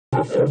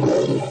Jack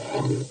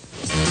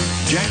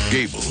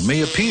Gable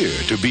may appear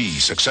to be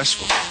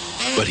successful,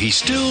 but he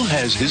still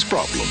has his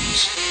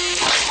problems.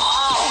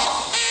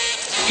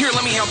 Here,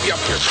 let me help you up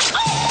here.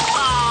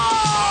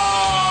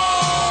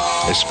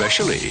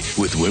 Especially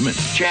with women.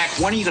 Jack,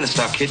 when are you going to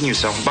stop kidding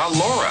yourself about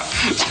Laura?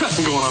 There's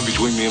nothing going on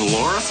between me and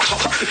Laura.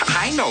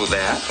 I know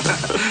that.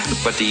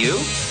 But do you?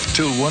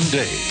 Till one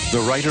day,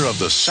 the writer of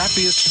the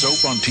sappiest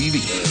soap on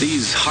TV.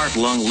 These heart,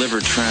 lung, liver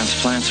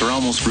transplants are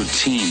almost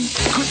routine.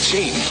 Good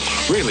scene.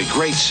 Really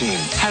great scene.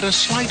 Had a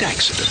slight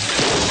accident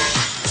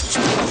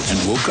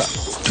and woke up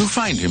to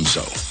find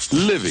himself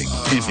living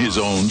in his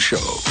own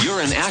show.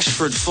 You're in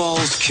Ashford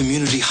Falls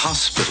Community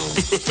Hospital.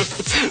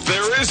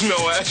 There is no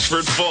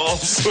Ashford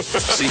Falls.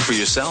 See for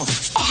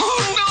yourself. Oh,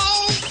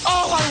 no!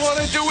 All I want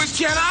to do is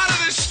get out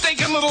of this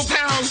stinking little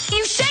town.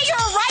 You say you're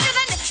a writer,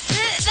 then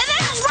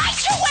write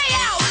your way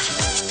out!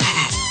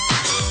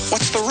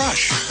 What's the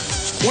rush?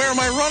 Where am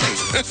I running?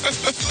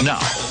 Now,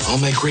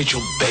 I'll make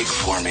Rachel beg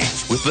for me.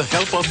 with the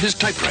help of his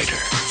typewriter,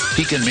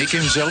 he can make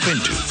himself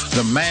into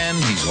the man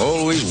he's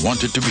always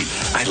wanted to be.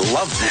 I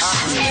love this.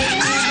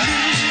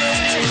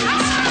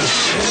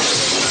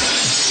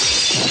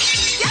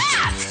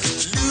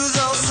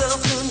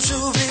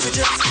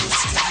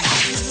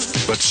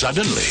 But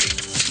suddenly,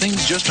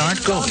 things just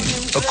aren't going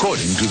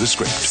according to the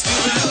script.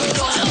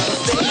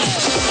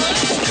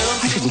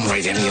 I didn't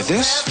write any of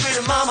this.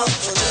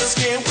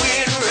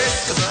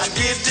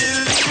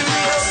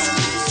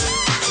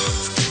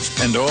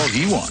 And all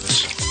he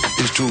wants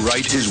is to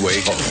write his way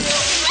home.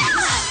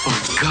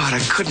 Oh, God, I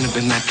couldn't have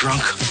been that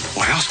drunk.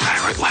 What else did I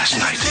write last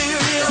night?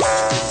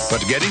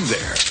 But getting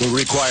there will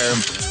require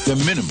the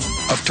minimum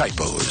of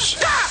typos.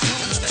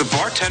 The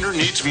bartender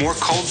needs more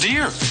cold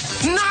deer.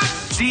 Not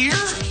deer.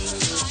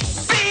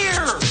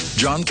 Beer.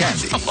 John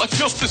Candy, I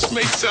know this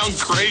may sound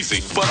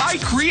crazy, but I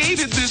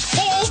created this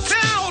whole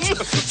town.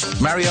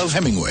 Mariel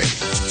Hemingway,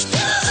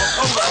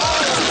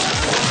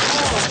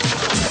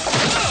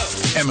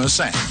 Emma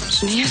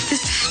Sands, There's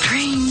this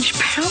strange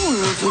power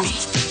over me.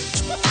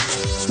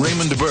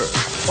 Raymond Burr,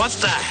 What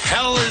the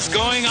hell is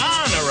going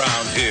on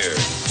around here?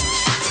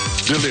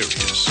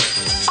 Delirious.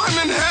 I'm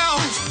in hell,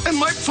 and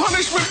my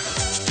punishment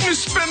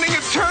is spending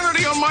eternity